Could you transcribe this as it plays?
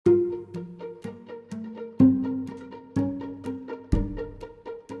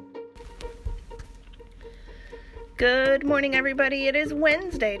Good morning, everybody. It is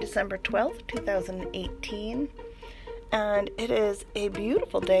Wednesday, December 12th, 2018, and it is a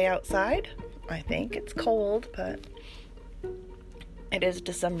beautiful day outside. I think it's cold, but it is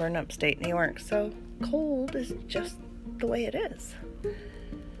December in upstate New York, so cold is just the way it is.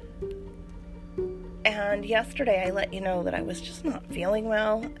 And yesterday I let you know that I was just not feeling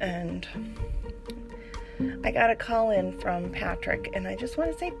well, and I got a call in from Patrick, and I just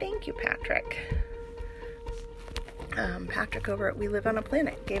want to say thank you, Patrick. Patrick over at We Live on a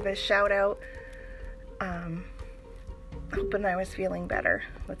Planet gave a shout out, hoping I was feeling better.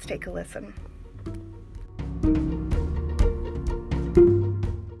 Let's take a listen.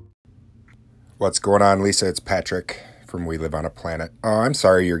 What's going on, Lisa? It's Patrick from We Live on a Planet. Oh, I'm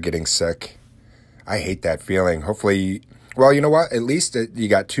sorry you're getting sick. I hate that feeling. Hopefully, well, you know what? At least you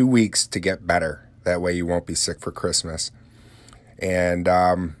got 2 weeks to get better. That way you won't be sick for Christmas. And,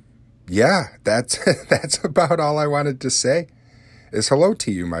 yeah, that's about all I wanted to say is hello to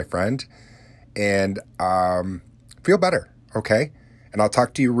you, my friend. And feel better, okay? And I'll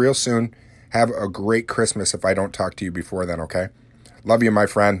talk to you real soon. Have a great Christmas if I don't talk to you before then, okay? Love you, my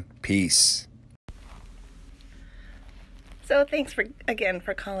friend. Peace. So thanks again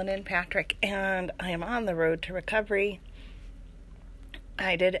for calling in, Patrick. And I am on the road to recovery.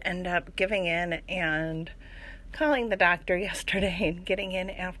 I did end up giving in and calling the doctor yesterday and getting in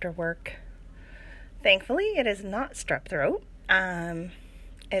after work. Thankfully, it is not strep throat.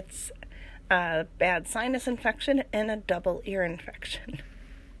 It's a bad sinus infection and a double ear infection.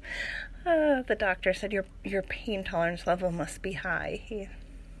 The doctor said your pain tolerance level must be high.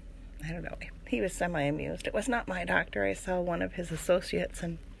 I don't know. He was semi-amused. It was not my doctor. I saw one of his associates,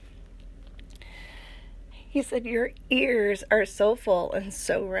 and he said, your ears are so full and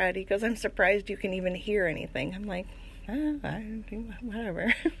so red. He goes, I'm surprised you can even hear anything. I'm like,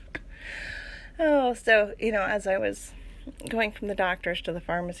 whatever. So, as I was going from the doctor's to the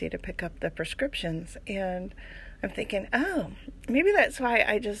pharmacy to pick up the prescriptions, and I'm thinking, maybe that's why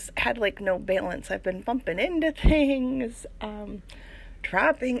I just had no balance. I've been bumping into things,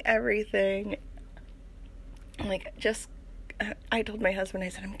 dropping everything. I told my husband, I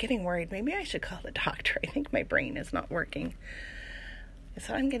said, I'm getting worried. Maybe I should call the doctor. I think my brain is not working.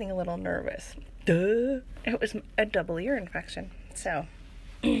 So I'm getting a little nervous. It was a double ear infection. So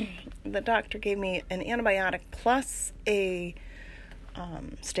the doctor gave me an antibiotic plus a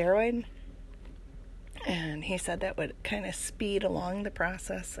steroid. And he said that would kind of speed along the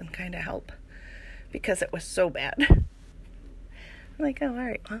process and kind of help because it was so bad. I'm like, all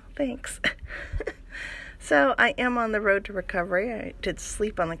right, well, thanks. So I am on the road to recovery. I did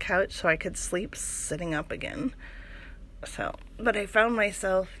sleep on the couch so I could sleep sitting up again. But I found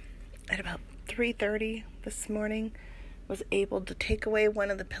myself at about 3:30 this morning, was able to take away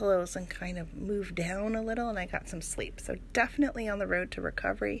one of the pillows and kind of move down a little, and I got some sleep. So definitely on the road to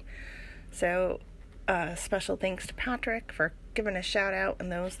recovery. So special thanks to Patrick for giving a shout out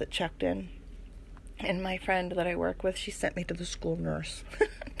and those that checked in. And my friend that I work with, she sent me to the school nurse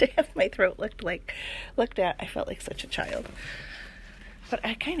to have my throat looked at. I felt like such a child. But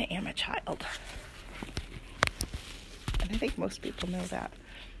I kind of am a child. And I think most people know that.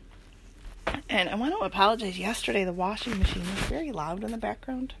 And I want to apologize. Yesterday, the washing machine was very loud in the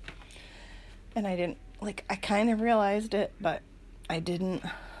background. And I didn't, I kind of realized it, but I didn't.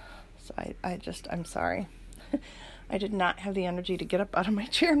 So I'm sorry. I did not have the energy to get up out of my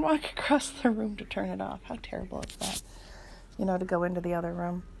chair and walk across the room to turn it off. How terrible is that? To go into the other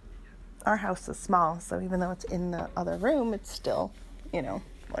room. Our house is small, so even though it's in the other room, it's still,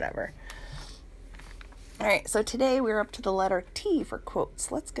 whatever. All right, so today we're up to the letter T for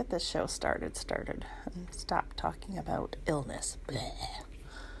quotes. Let's get this show started and stop talking about illness. Bleh.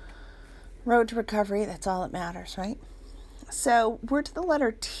 Road to recovery, that's all that matters, right? So we're to the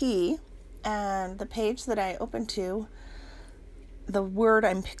letter T. And the page that I opened to, the word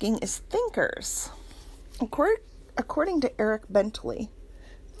I'm picking is thinkers. According to Eric Bentley,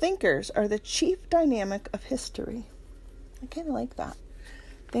 thinkers are the chief dynamic of history. I kind of like that.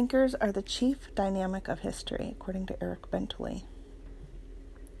 Thinkers are the chief dynamic of history, according to Eric Bentley.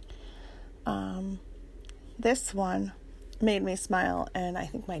 This one made me smile, and I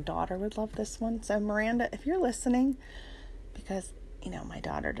think my daughter would love this one. So Miranda, if you're listening, because my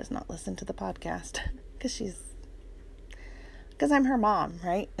daughter does not listen to the podcast because I'm her mom,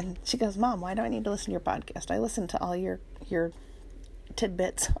 right? And she goes, Mom, why do I need to listen to your podcast? I listen to all your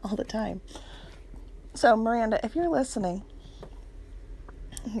tidbits all the time. So Miranda, if you're listening,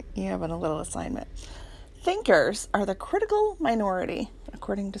 you have a little assignment. Thinkers are the critical minority,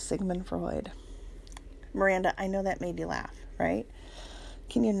 according to Sigmund Freud. Miranda, I know that made you laugh, right?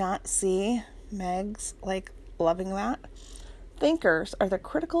 Can you not see Meg's loving that. Thinkers are the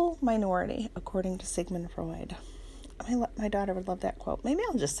critical minority, according to Sigmund Freud. My daughter would love that quote. Maybe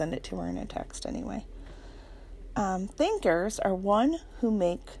I'll just send it to her in a text anyway. Thinkers are one who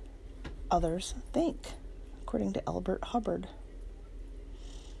make others think, according to Albert Hubbard.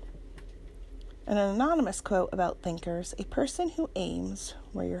 And an anonymous quote about thinkers: a person who aims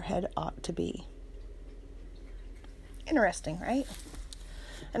where your head ought to be. Interesting, right?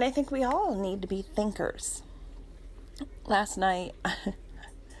 And I think we all need to be thinkers. Last night,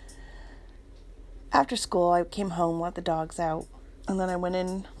 after school, I came home, let the dogs out, and then I went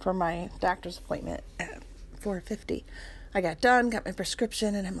in for my doctor's appointment at 4:50. I got done, got my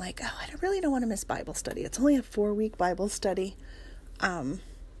prescription, and I'm like, I really don't want to miss Bible study. It's only a 4-week Bible study,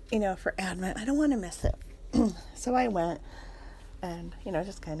 for Advent. I don't want to miss it. So I went and,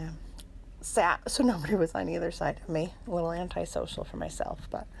 just kind of sat so nobody was on either side of me. A little antisocial for myself,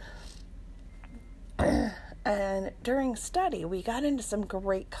 but... And during study, we got into some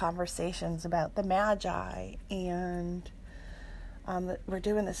great conversations about the Magi, and we're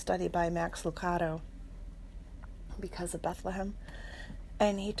doing this study by Max Lucado, Because of Bethlehem,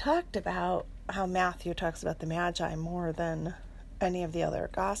 and he talked about how Matthew talks about the Magi more than any of the other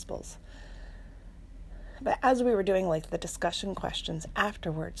Gospels. But as we were doing the discussion questions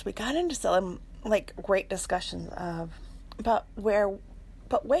afterwards, we got into some great discussions of about where,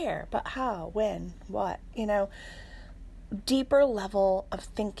 but how, when, what, deeper level of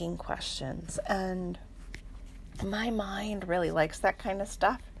thinking questions. And my mind really likes that kind of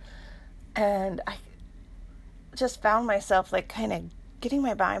stuff. And I just found myself kind of getting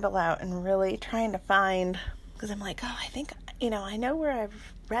my Bible out and really trying to find, because I'm like, I think, I know where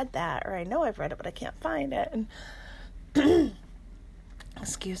I've read that, or I know I've read it, but I can't find it. And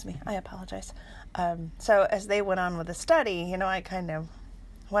excuse me, I apologize. So as they went on with the study, I kind of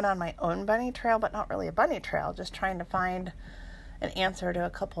went on my own bunny trail, but not really a bunny trail, just trying to find an answer to a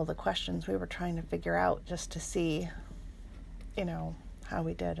couple of the questions we were trying to figure out, just to see, how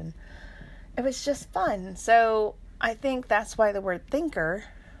we did. And it was just fun. So I think that's why the word thinker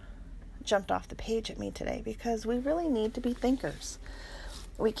jumped off the page at me today, because we really need to be thinkers.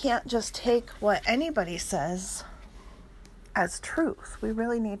 We can't just take what anybody says as truth. We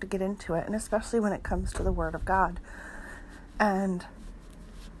really need to get into it, and especially when it comes to the Word of God. And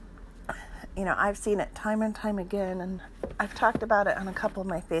I've seen it time and time again, and I've talked about it on a couple of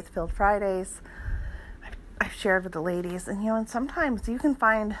my Faith-Filled Fridays. I've shared with the ladies, and sometimes you can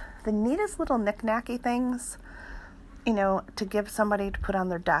find the neatest little knick-knacky things, to give somebody to put on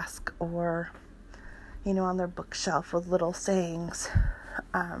their desk, or, on their bookshelf with little sayings,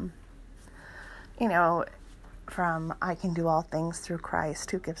 from I can do all things through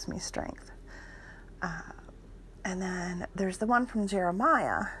Christ who gives me strength. And then there's the one from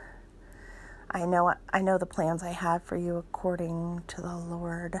Jeremiah. I know the plans I have for you according to the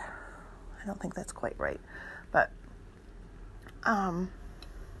Lord. I don't think that's quite right. But on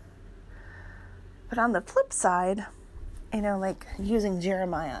the flip side, using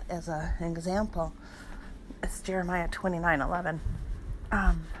Jeremiah as an example, it's Jeremiah 29:11.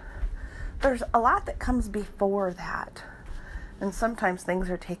 There's a lot that comes before that. And sometimes things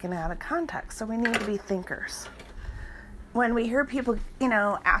are taken out of context. So we need to be thinkers. When we hear people,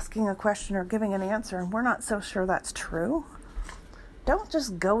 asking a question or giving an answer, and we're not so sure that's true, don't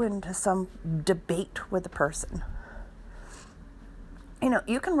just go into some debate with the person.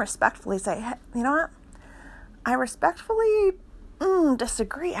 You can respectfully say, hey, you know what? I respectfully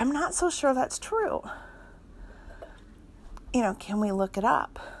disagree. I'm not so sure that's true. Can we look it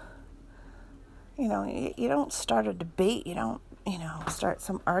up? You don't start a debate. You don't, start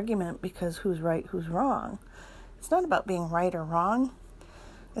some argument because who's right, who's wrong. It's not about being right or wrong.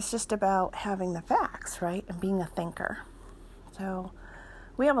 It's just about having the facts, right? And being a thinker. So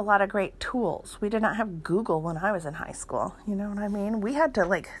we have a lot of great tools. We did not have Google when I was in high school. You know what I mean? We had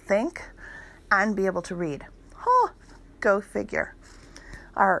to think and be able to read. Go figure.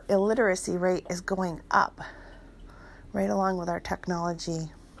 Our illiteracy rate is going up right along with our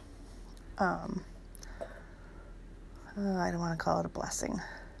technology. I don't want to call it a blessing.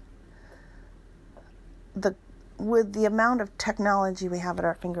 With the amount of technology we have at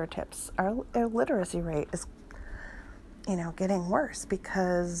our fingertips, our literacy rate is, getting worse,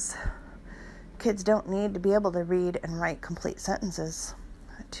 because kids don't need to be able to read and write complete sentences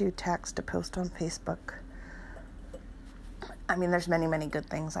to text, to post on Facebook. I mean, there's many, many good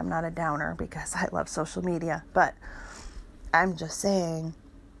things. I'm not a downer because I love social media, but I'm just saying,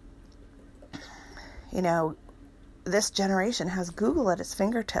 this generation has Google at its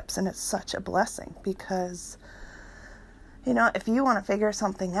fingertips, and it's such a blessing because, If you want to figure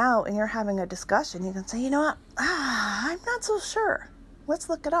something out and you're having a discussion, you can say, you know what, I'm not so sure. Let's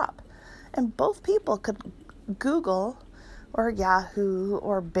look it up. And both people could Google or Yahoo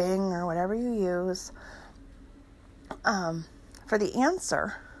or Bing or whatever you use for the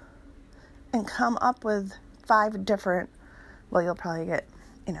answer and come up with 5 different, well, you'll probably get,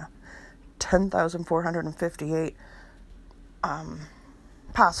 10,458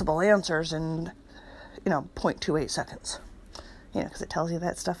 possible answers in, 0.28 seconds. Because it tells you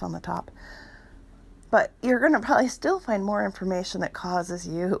that stuff on the top. But you're going to probably still find more information that causes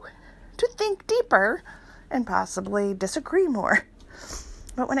you to think deeper and possibly disagree more.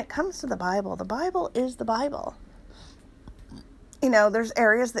 But when it comes to the Bible is the Bible. There's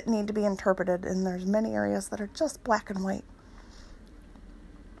areas that need to be interpreted, and there's many areas that are just black and white.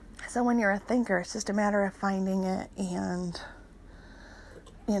 So when you're a thinker, it's just a matter of finding it and,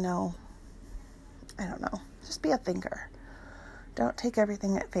 I don't know, just be a thinker. Don't take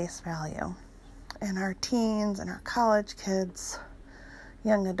everything at face value. And our teens and our college kids,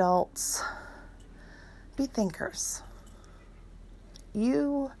 young adults, be thinkers.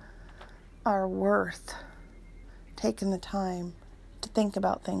 You are worth taking the time to think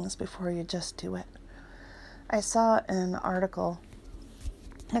about things before you just do it. I saw an article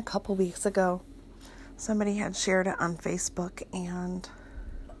a couple weeks ago. Somebody had shared it on Facebook, and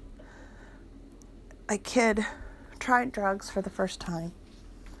a kid tried drugs for the first time,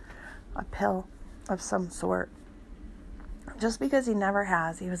 a pill of some sort, just because he never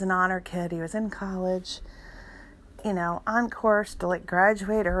has. He was an honor kid. He was in college, on course to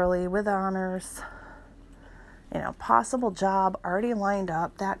graduate early with honors, possible job already lined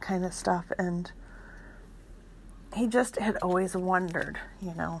up, that kind of stuff. And he just had always wondered,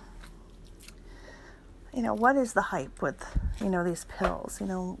 what is the hype with, these pills?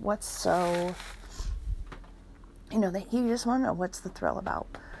 What's so, that you just want to know what's the thrill about.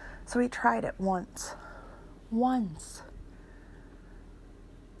 So he tried it once.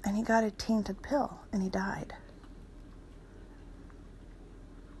 And he got a tainted pill and he died.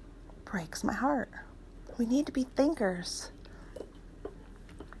 Breaks my heart. We need to be thinkers.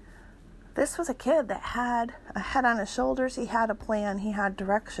 This was a kid that had a head on his shoulders. He had a plan. He had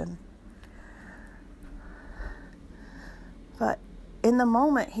direction. But in the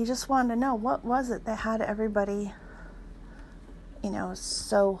moment, he just wanted to know, what was it that had everybody,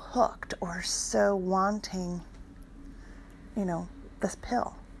 so hooked or so wanting, this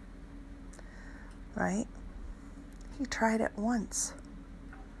pill, right? He tried it once,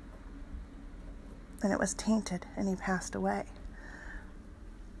 and it was tainted, and he passed away.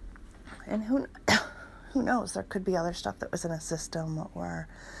 And who knows? There could be other stuff that was in his system, or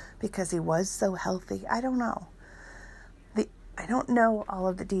because he was so healthy. I don't know. I don't know all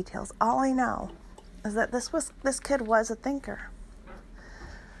of the details. All I know is that this kid was a thinker.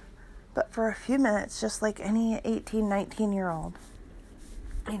 But for a few minutes, just like any 18, 19-year-old,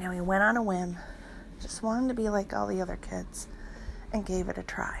 he went on a whim, just wanted to be like all the other kids, and gave it a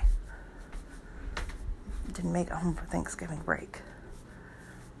try. Didn't make it home for Thanksgiving break.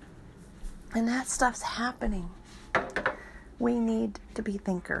 And that stuff's happening. We need to be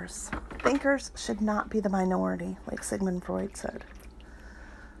thinkers. Thinkers should not be the minority, like Sigmund Freud said.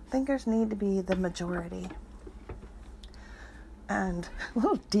 Thinkers need to be the majority. And a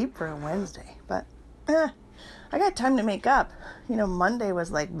little deep for a Wednesday, but I got time to make up. Monday was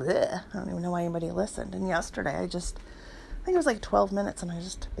like, bleh. I don't even know why anybody listened. And yesterday, I think it was like 12 minutes, and I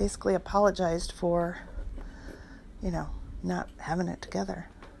just basically apologized for, not having it together.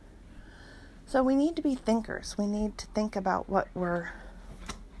 So we need to be thinkers. We need to think about what we're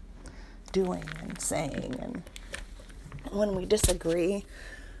doing and saying. And when we disagree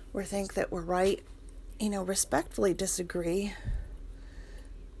or think that we're right, respectfully disagree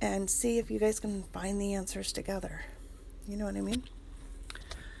and see if you guys can find the answers together. You know what I mean?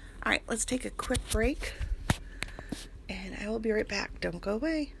 All right, let's take a quick break, and I will be right back. Don't go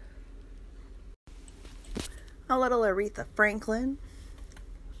away. A little Aretha Franklin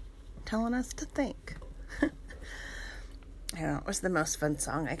telling us to think. I don't know, it was the most fun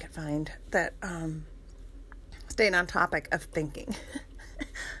song I could find that stayed on topic of thinking.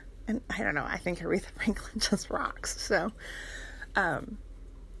 And I don't know, I think Aretha Franklin just rocks. So I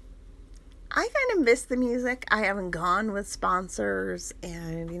kind of miss the music. I haven't gone with sponsors,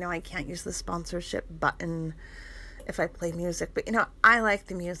 and I can't use the sponsorship button if I play music, but I like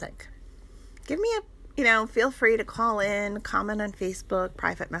the music. Give me feel free to call in, comment on Facebook,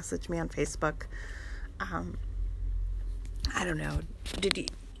 private message me on Facebook. I don't know.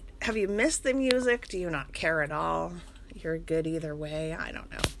 Have you missed the music? Do you not care at all? You're good either way. I don't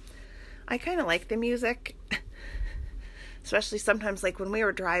know. I kind of like the music. especially sometimes like when we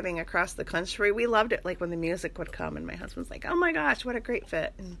were driving across the country, we loved it like when the music would come and my husband's like, oh my gosh, what a great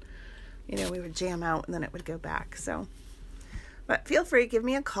fit. And, we would jam out and then it would go back. So, but feel free, give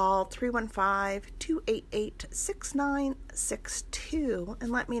me a call, 315-288-6962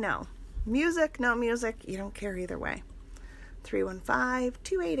 and let me know. Music, no music, you don't care either way.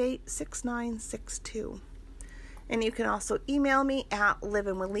 315-288-6962. And you can also email me at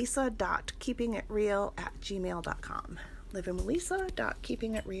livingwithlisa.keepingitreal@gmail.com.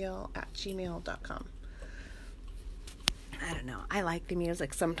 livingwithlisa.keepingitreal@gmail.com. I don't know. I like the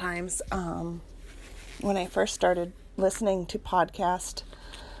music sometimes. When I first started listening to podcasts,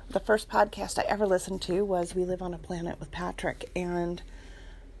 the first podcast I ever listened to was We Live on a Planet with Patrick. And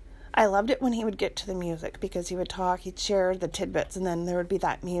I loved it when he would get to the music because he would talk, he'd share the tidbits, and then there would be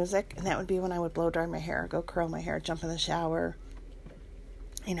that music, and that would be when I would blow dry my hair, go curl my hair, jump in the shower,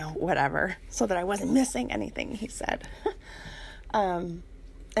 whatever, so that I wasn't missing anything he said. And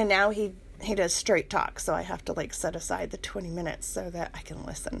now he does straight talk, so I have to set aside the 20 minutes so that I can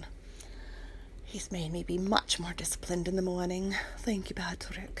listen. He's made me be much more disciplined in the morning. Thank you,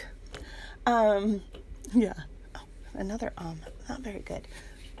 Patrick. Yeah. Oh, another not very good.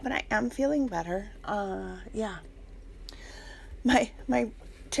 But I am feeling better. Yeah. My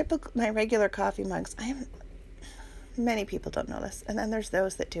regular coffee mugs, many people don't know this. And then there's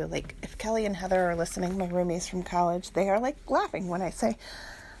those that do. Like, if Kelly and Heather are listening, my roomies from college, they are laughing when I say,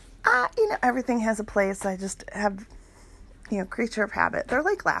 everything has a place. I just have, creature of habit. They're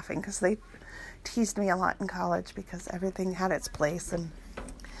laughing because they teased me a lot in college because everything had its place. And,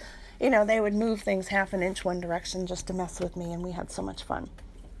 they would move things half an inch one direction just to mess with me. And we had so much fun.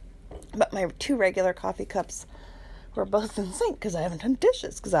 But my 2 regular coffee cups were both in sync because I haven't done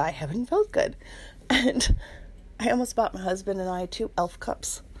dishes because I haven't felt good. And I almost bought my husband and I 2 Elf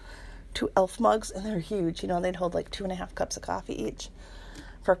cups, 2 Elf mugs, and they're huge. They'd hold 2.5 cups of coffee each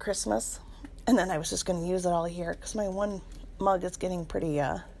for Christmas. And then I was just going to use it all year because my one mug is getting pretty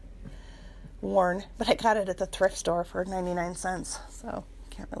worn. But I got it at the thrift store for 99 cents, so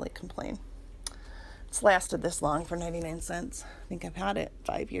can't really complain. It's lasted this long for 99 cents. I think I've had it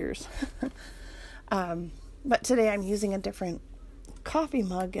 5 years. But today I'm using a different coffee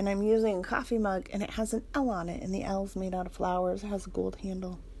mug, and I'm using a coffee mug, and it has an L on it, and the L's made out of flowers. It has a gold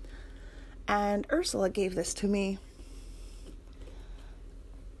handle. And Ursula gave this to me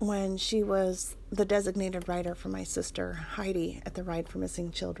when she was the designated writer for my sister Heidi at the Ride for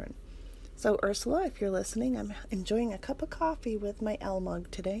Missing Children. So Ursula, if you're listening, I'm enjoying a cup of coffee with my L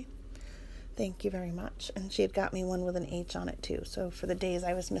mug today. Thank you very much. And she had got me one with an H on it too. So for the days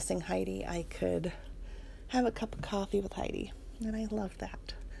I was missing Heidi, I could have a cup of coffee with Heidi. And I love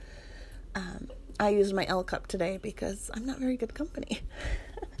that. I used my L cup today because I'm not very good company.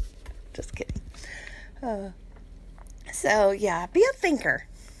 Just kidding. So yeah, be a thinker,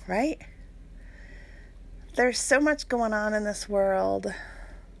 right? There's so much going on in this world.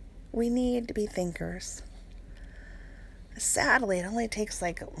 We need to be thinkers. Sadly, it only takes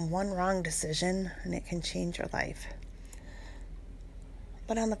one wrong decision and it can change your life.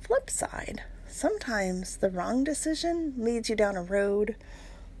 But on the flip side, sometimes the wrong decision leads you down a road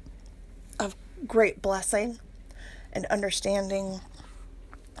of great blessing and understanding,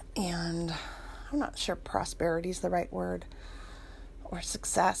 and I'm not sure prosperity is the right word, or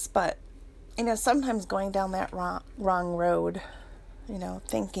success, but sometimes going down that wrong road,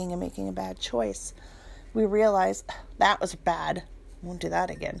 thinking and making a bad choice, we realize that was bad. Won't do that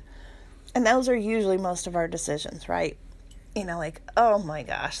again. And those are usually most of our decisions, right? Oh my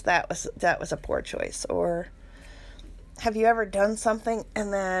gosh, that was a poor choice. Or have you ever done something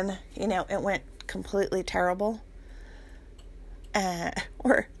and then, it went completely terrible?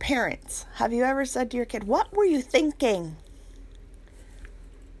 Or parents, have you ever said to your kid, what were you thinking?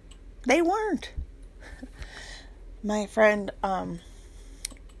 They weren't. My friend,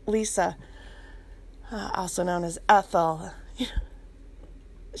 Lisa, also known as Ethel,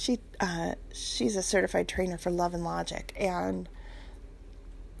 she's a certified trainer for Love and Logic, and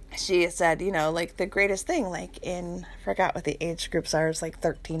she said, the greatest thing, I forgot what the age groups are, it's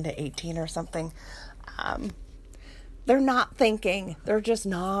 13 to 18 or something, they're not thinking, they're just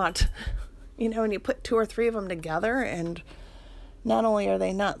not, and you put 2 or 3 of them together, and not only are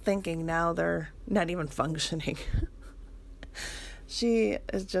they not thinking, now they're not even functioning. She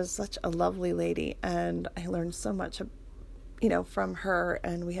is just such a lovely lady, and I learned so much, from her,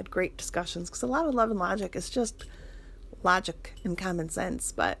 and we had great discussions, because a lot of Love and Logic is just logic and common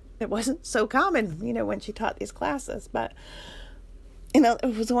sense, but it wasn't so common, when she taught these classes, but,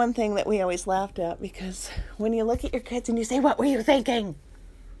 it was one thing that we always laughed at, because when you look at your kids and you say, what were you thinking?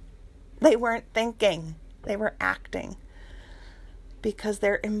 They weren't thinking, they were acting, because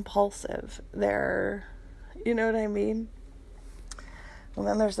they're impulsive. You know what I mean? And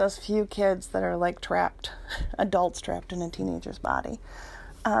then there's those few kids that are like trapped, adults trapped in a teenager's body.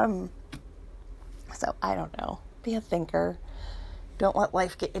 So I don't know. Be a thinker. Don't let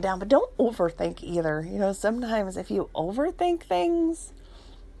life get you down, but don't overthink either. Sometimes if you overthink things,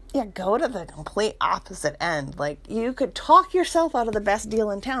 go to the complete opposite end. Like, you could talk yourself out of the best deal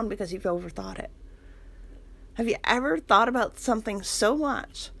in town because you've overthought it. Have you ever thought about something so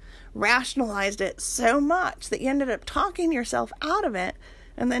much, rationalized it so much that you ended up talking yourself out of it,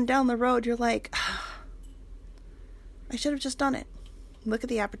 and then down the road you're like, I should have just done it. Look at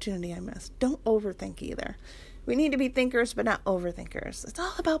the opportunity I missed. Don't overthink either. We need to be thinkers, but not overthinkers. It's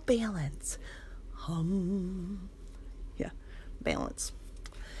all about balance. Balance.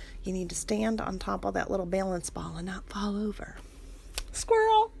 You need to stand on top of that little balance ball and not fall over.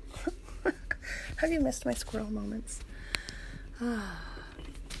 Squirrel! Have you missed my squirrel moments?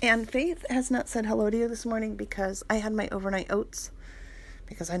 And Faith has not said hello to you this morning because I had my overnight oats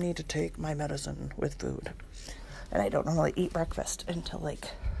because I need to take my medicine with food. And I don't normally eat breakfast until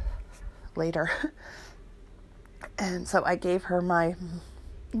later. And so I gave her my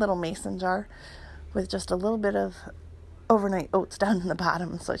little mason jar with just a little bit of overnight oats down in the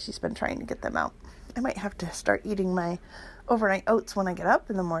bottom. So she's been trying to get them out. I might have to start eating my overnight oats when I get up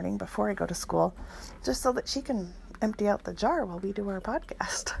in the morning before I go to school, just so that she can empty out the jar while we do our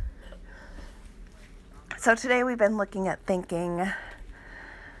podcast. So today we've been looking at thinking,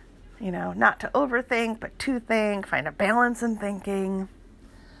 not to overthink, but to think, find a balance in thinking.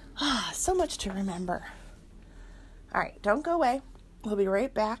 So much to remember. All right, don't go away. We'll be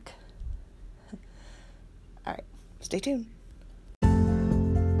right back. All right, stay tuned.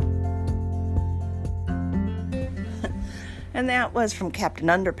 And that was from Captain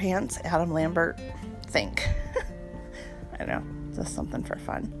Underpants, Adam Lambert, Think. I know, just something for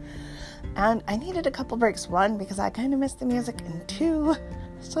fun. And I needed a couple breaks. One, because I kind of missed the music, and two,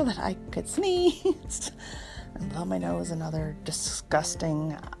 so that I could sneeze and blow my nose and other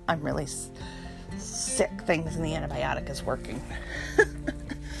disgusting, I'm really sick things, and the antibiotic is working.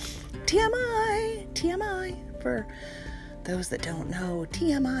 TMI, for those that don't know,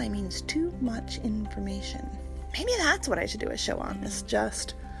 TMI means too much information. Maybe that's what I should do a show on. It's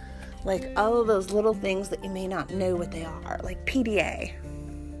just like all of those little things that you may not know what they are, like PDA,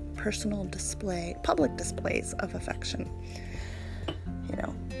 public displays of affection.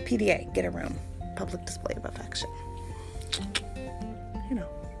 PDA, get a room, public display of affection.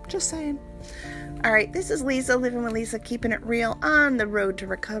 Just saying. All right, this is Lisa, Living with Lisa, keeping it real on the road to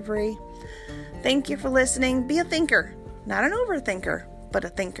recovery. Thank you for listening. Be a thinker, not an overthinker, but a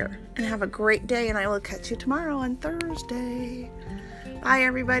thinker. And have a great day, and I will catch you tomorrow on Thursday. Bye,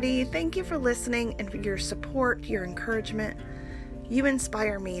 everybody. Thank you for listening and for your support, your encouragement. You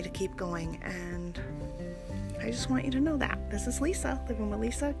inspire me to keep going, and I just want you to know that. This is Lisa, Living with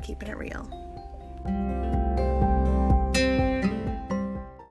Lisa, keeping it real.